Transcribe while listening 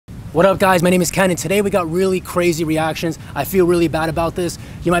What up guys, my name is Ken and today we got really crazy reactions. I feel really bad about this.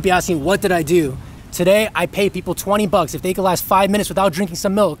 You might be asking, what did I do? Today I paid people 20 bucks if they could last 5 minutes without drinking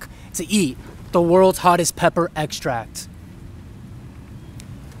some milk to eat the world's hottest pepper extract.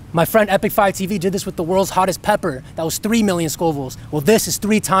 My friend EpicFiveTv did this with the world's hottest pepper. That was 3 million Scovilles. Well, this is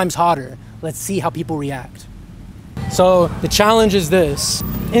 3 times hotter. Let's see how people react. So the challenge is this.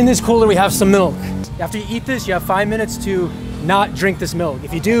 In this cooler we have some milk. After you eat this, you have 5 minutes to not drink this milk.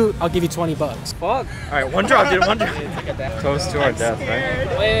 If you do, I'll give you 20 bucks. Fuck. All right, one drop, dude, one drop. Toast to our death,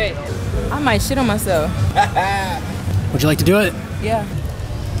 right? Wait. I might shit on myself. Would you like to do it? Yeah.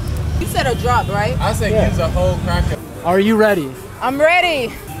 You said a drop, right? I said use a whole cracker. Are you ready? I'm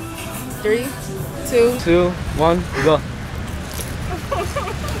ready. 3, 2, 1, go.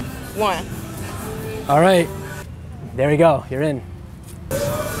 1. All right. There you go. You're in.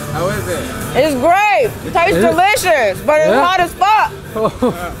 How is it? It's great. It tastes delicious, but it's hot as fuck.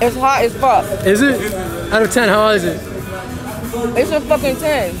 It's hot as fuck. Is it? Out of 10, how hot is it? It's a fucking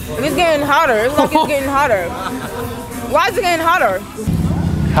 10. It's getting hotter. It's like it's getting hotter. Why is it getting hotter?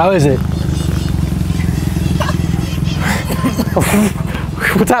 How is it?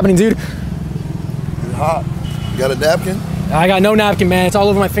 What's happening, dude? It's hot. You got a napkin? I got no napkin, man. It's all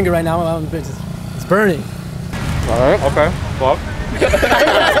over my finger right now. It's burning. All right, okay. Fuck.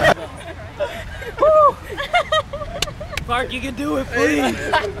 Mark, you can do it, please.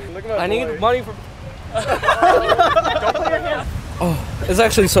 I need money for... Oh, it's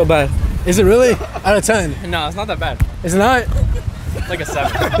actually so bad. Is it really? Out of 10? No, it's not that bad. Is it not? Like a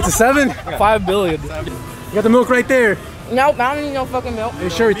 7. It's a 7? 5 billion. You got the milk right there. Nope, I don't need no fucking milk. Are you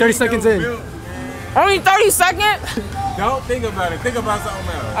sure? 30 seconds in. Only 30 seconds? Don't think about it. Think about something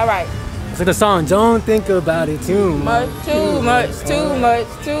else. All right. It's like the song, don't think about it too much. Too much.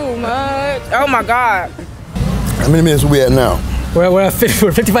 Oh my God. How many minutes are we at now? We're at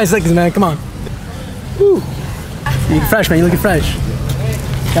 55 seconds, man. Come on. Woo. You looking fresh, man. You looking fresh.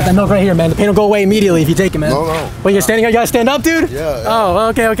 Got that milk right here, man. The pain will go away immediately if you take it, man. No. Wait, you're standing up? You gotta stand up, dude? Yeah. Oh,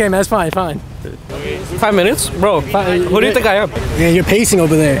 okay, man. That's fine. 5 minutes? Bro, who do you think I am? Yeah, you're pacing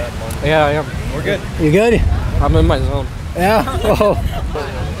over there. Yeah, I am. We're good. You good? I'm in my zone. Yeah? Oh.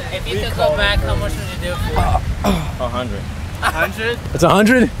 If you could go back, how much would you do? 100. 100? It's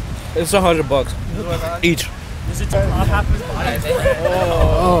 100? It's $100 each. Is it too hot?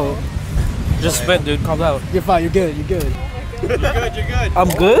 Oh. Just spit, dude. Calm down. You're fine. You're good. I'm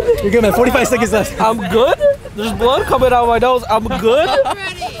good? You're good, man. 45 seconds left. I'm good? There's blood coming out of my nose. I'm good?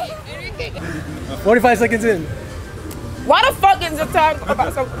 45 seconds in. Why the fuck is the time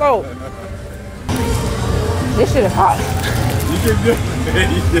about so cold? This shit is hot. You can do it.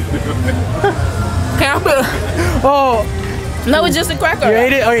 Can I put? Oh. No, it's just a cracker. You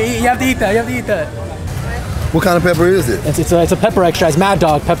ate it? Oh, you have to eat that. What kind of pepper is it? It's a pepper extract. It's Mad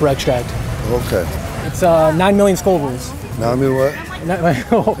Dog pepper extract. Okay. It's 9 million Scovilles. Now I mean what?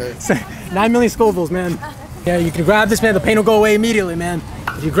 9 million Scovilles, man. Yeah, you can grab this, man. The pain will go away immediately, man.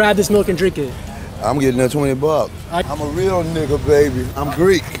 If you grab this milk and drink it. I'm getting that 20 bucks. I'm a real nigga, baby. I'm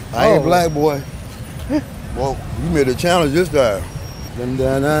Greek. I ain't black, boy. Well, you made a challenge this time.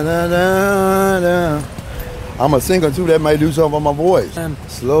 I'm a singer too. That might do something on my voice.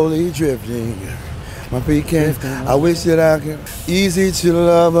 Slowly drifting. My feet can't. I wish that I could. Easy to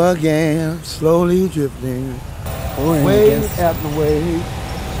love again. Slowly drifting. Wave after wave.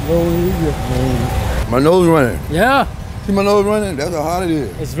 Slowly drifting. My nose running. Yeah. See my nose running? That's how hot it is.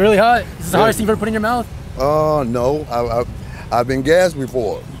 It's really hot. Is this the hardest thing you've ever put in your mouth? No. I've been gassed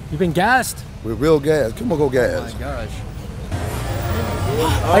before. You've been gassed? With real gas. Come on, go gas. Oh my gosh.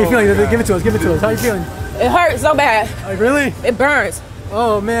 How you feeling? Give it to us. How you feeling? It hurts so bad. Oh, really? It burns.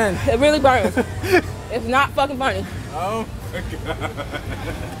 Oh, man. It really burns. It's not fucking funny. Oh my God.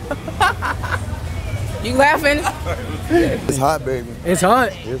 You laughing? It's hot, baby. It's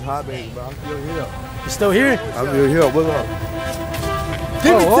hot. It's hot, baby, but I'm still here. You're still here? I'm still here. What's up?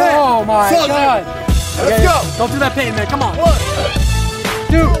 Oh my God. Let's go. Go through that pain, man. Come on. 1,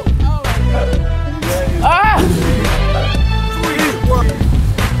 2. Ah!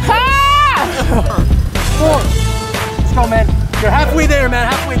 4. Let's go, man. You're halfway there, man.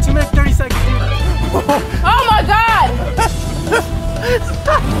 Halfway. 2 minutes, 30 seconds, dude. Oh my God!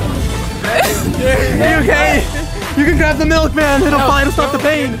 Are you okay? You can grab the milk, man. It'll stop the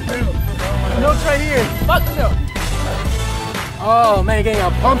pain. Milk's right here. Fuck the milk. Oh, man, you're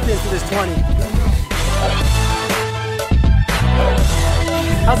getting pumped into this 20.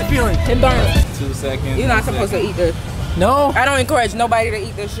 How's it feeling? It burns. 2 seconds. You're not supposed to eat this. No? I don't encourage nobody to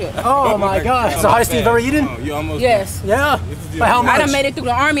eat this shit. Oh my God. It's the hottest thing you've ever eaten? Oh, you almost. Yes. Yeah. By how much? I done made it through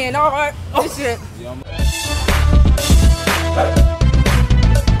the army and all that. This shit.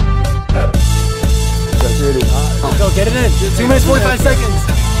 2 minutes 45 seconds.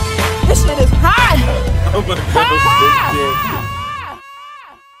 This shit is hot. Oh my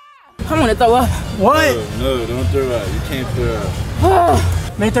I'm gonna throw up. What? No, don't throw up. You can't throw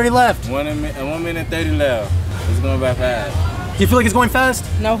up. Minute 30 left. 1 minute 30 left. It's going by fast. Do you feel like it's going fast?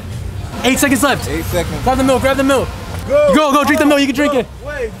 No. 8 seconds left. 8 seconds. Grab the milk, grab the milk. Go, drink the milk, you can drink it.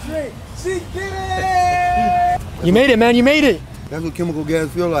 Wait, drink. She did it! You made it, man, you made it. That's what chemical gas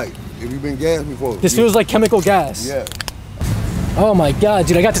feel like. If you've been gassed before. This feels like chemical gas. Yeah. Oh my God,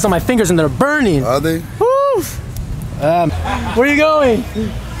 dude, I got this on my fingers and they're burning. Are they? Woo! Where are you going?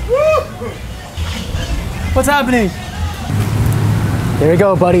 What's happening? There we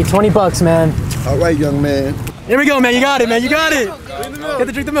go, buddy, 20 bucks, man. All right, young man. Here we go, man, you got it, man, you got it. Get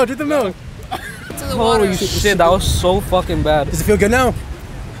to drink the milk, drink the milk. Holy shit, that was so fucking bad. Does it feel good now?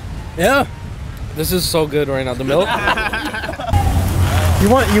 Yeah? This is so good right now. The milk? You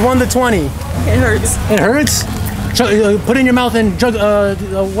won the 20. It hurts. It hurts? Put it in your mouth and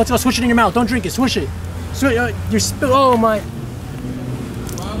swish it in your mouth. Don't drink it, swish it. You're oh my.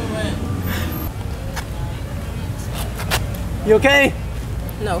 You okay?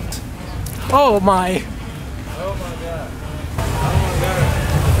 No. Oh my. Oh my God.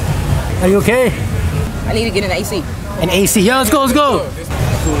 Are you okay? I need to get an AC. An AC. Yeah, let's go, let's go.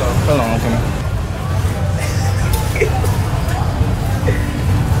 Hold on, come on.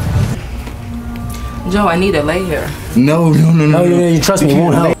 Joe, I need to lay here. No. Oh, you trust me, it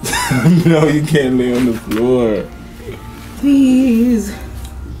won't help. No, you can't lay on the floor. Please.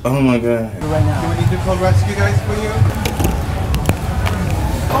 Oh my God. Right now. Do we need to call rescue guys for you?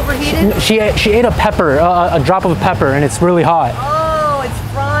 Overheated? She ate a pepper, a drop of pepper, and it's really hot. Oh, it's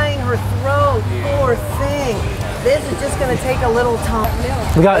frying her throat. Poor thing. This is just going to take a little time.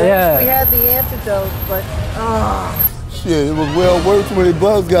 We got, We yeah. had the antidote, but Shit, it was well worth too many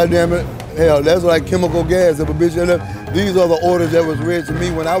bucks, goddammit. Hell, that's like chemical gas. If a bitch ended up, these are the orders that was read to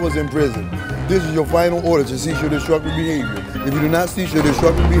me when I was in prison. This is your final order to cease your destructive behavior. If you do not cease your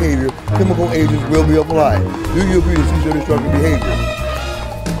destructive behavior, chemical agents will be applied. Do you agree to cease your destructive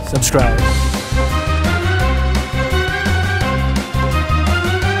behavior? Subscribe.